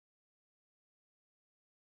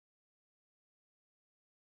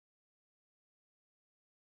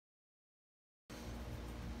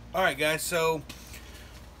Alright guys, so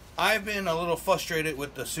I've been a little frustrated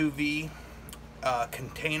with the sous vide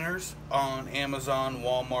containers on Amazon,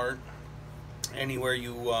 Walmart, anywhere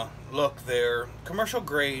you look. They're commercial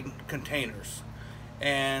grade containers,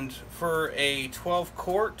 and for a 12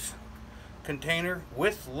 quart container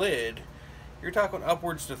with lid, you're talking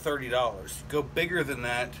upwards to $30. Go bigger than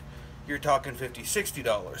that, you're talking $50,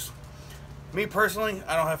 $60. Me personally,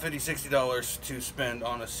 I don't have $50, $60 to spend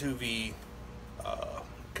on a sous vide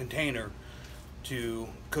container to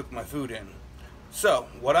cook my food in. So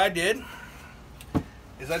what I did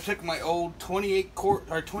is I took my old 28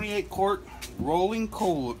 quart rolling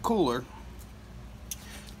cooler,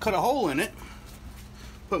 cut a hole in it,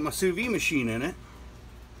 put my sous vide machine in it,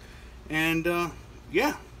 and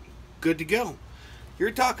yeah, good to go.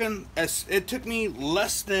 You're talking, it took me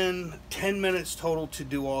less than 10 minutes total to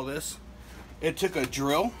do all this. It took a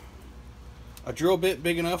drill bit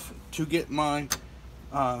big enough to get my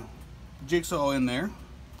jigsaw in there,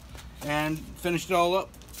 and finished it all up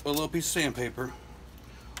with a little piece of sandpaper.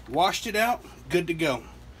 Washed it out, good to go.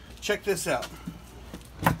 Check this out.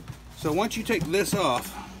 So once you take this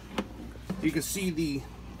off, you can see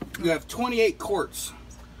you have 28 quarts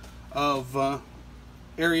of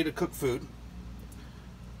area to cook food.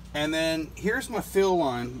 And then here's my fill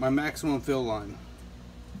line, my maximum fill line.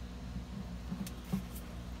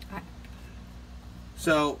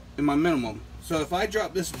 So, in my minimum. So if I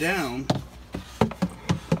drop this down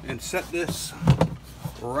and set this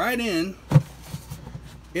right in,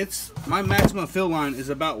 my maximum fill line is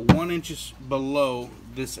about 1 inch below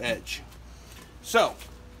this edge. So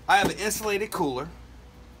I have an insulated cooler.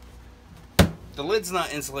 The lid's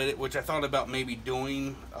not insulated, which I thought about maybe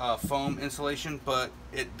doing foam insulation, but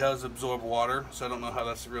it does absorb water, so I don't know how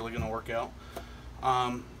that's really going to work out.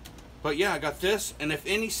 But yeah, I got this, and if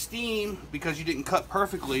any steam, because you didn't cut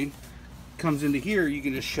perfectly, comes into here, you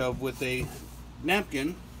can just shove with a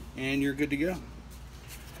napkin and you're good to go.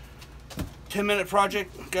 10-minute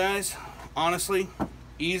project, guys. Honestly,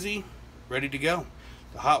 easy, ready to go.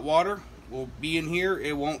 The hot water will be in here.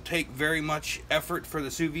 It won't take very much effort for the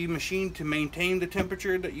sous vide machine to maintain the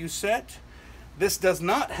temperature that you set. This does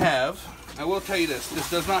not have, I will tell you this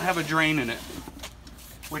does not have a drain in it,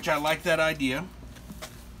 which I like that idea,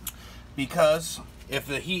 because if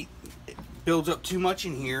the heat builds up too much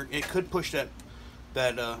in here, it could push that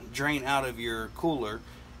drain out of your cooler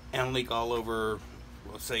and leak all over,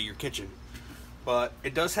 let's say, your kitchen. But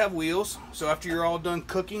it does have wheels, so after you're all done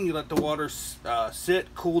cooking, you let the water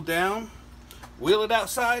sit, cool down, wheel it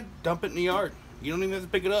outside, dump it in the yard. You don't even have to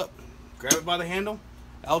pick it up. Grab it by the handle,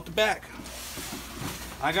 out the back.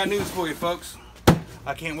 I got news for you, folks.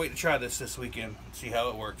 I can't wait to try this weekend, see how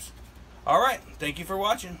it works. Alright, thank you for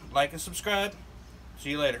watching. Like and subscribe. See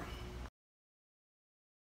you later.